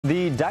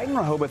The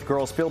Dighton-Rehoboth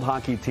girls field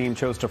hockey team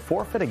chose to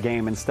forfeit a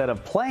game instead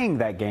of playing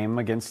that game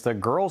against a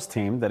girls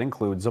team that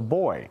includes a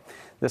boy.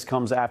 This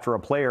comes after a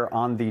player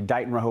on the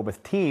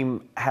Dighton-Rehoboth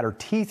team had her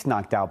teeth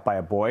knocked out by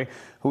a boy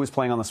who was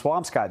playing on the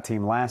Swampscott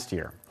team last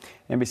year.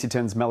 NBC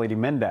 10's Melody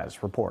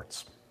Mendez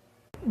reports.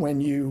 When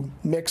you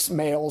mix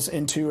males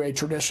into a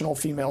traditional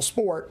female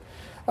sport,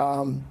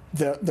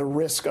 the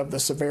risk of the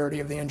severity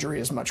of the injury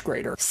is much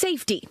greater.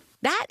 Safety.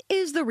 That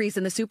is the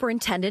reason the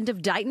superintendent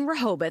of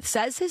Dighton-Rehoboth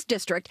says his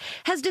district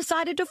has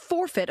decided to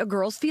forfeit a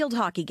girls' field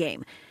hockey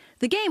game.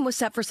 The game was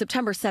set for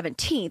September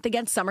 17th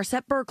against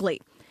Somerset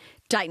Berkeley.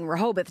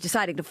 Dighton-Rehoboth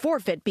deciding to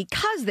forfeit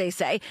because they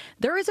say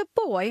there is a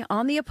boy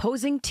on the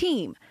opposing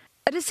team.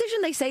 A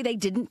decision they say they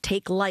didn't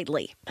take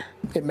lightly.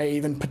 It may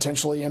even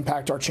potentially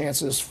impact our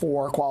chances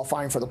for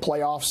qualifying for the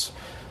playoffs,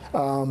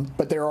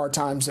 but there are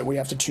times that we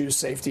have to choose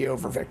safety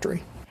over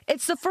victory.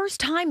 It's the first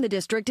time the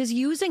district is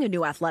using a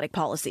new athletic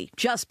policy,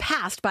 just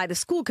passed by the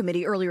school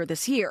committee earlier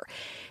this year.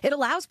 It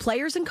allows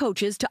players and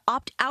coaches to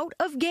opt out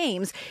of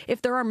games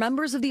if there are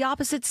members of the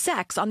opposite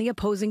sex on the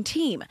opposing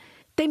team.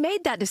 They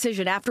made that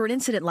decision after an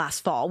incident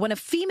last fall when a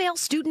female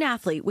student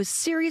athlete was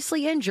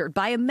seriously injured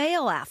by a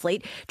male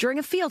athlete during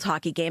a field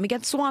hockey game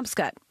against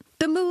Swampscott.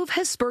 The move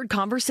has spurred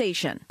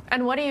conversation.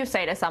 And what do you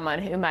say to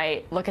someone who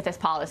might look at this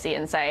policy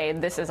and say,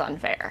 this is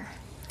unfair?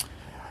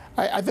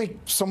 I think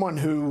someone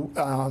who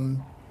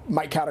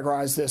might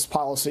categorize this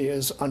policy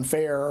as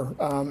unfair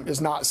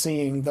is not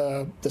seeing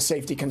the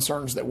safety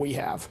concerns that we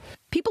have.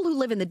 People who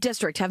live in the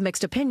district have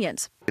mixed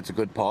opinions. It's a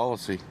good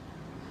policy.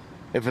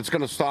 If it's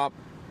going to stop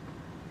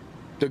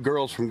the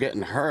girls from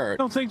getting hurt. I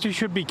don't think they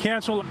should be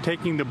canceled.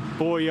 Taking the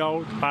boy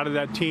out of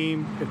that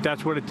team, if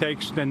that's what it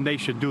takes, then they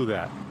should do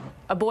that.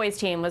 A boys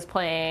team was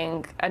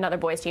playing another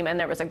boys team and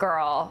there was a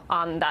girl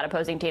on that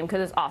opposing team. Could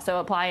this also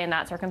apply in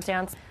that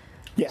circumstance?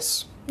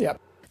 Yes.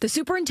 Yep. The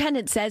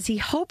superintendent says he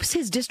hopes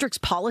his district's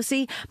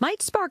policy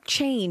might spark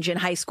change in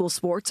high school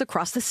sports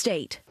across the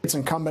state. It's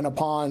incumbent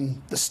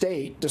upon the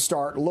state to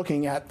start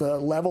looking at the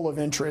level of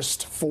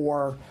interest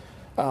for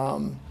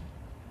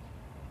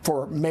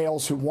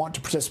males who want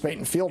to participate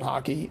in field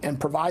hockey and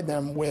provide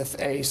them with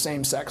a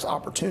same-sex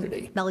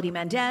opportunity. Melody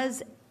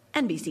Mendez,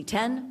 NBC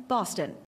 10, Boston.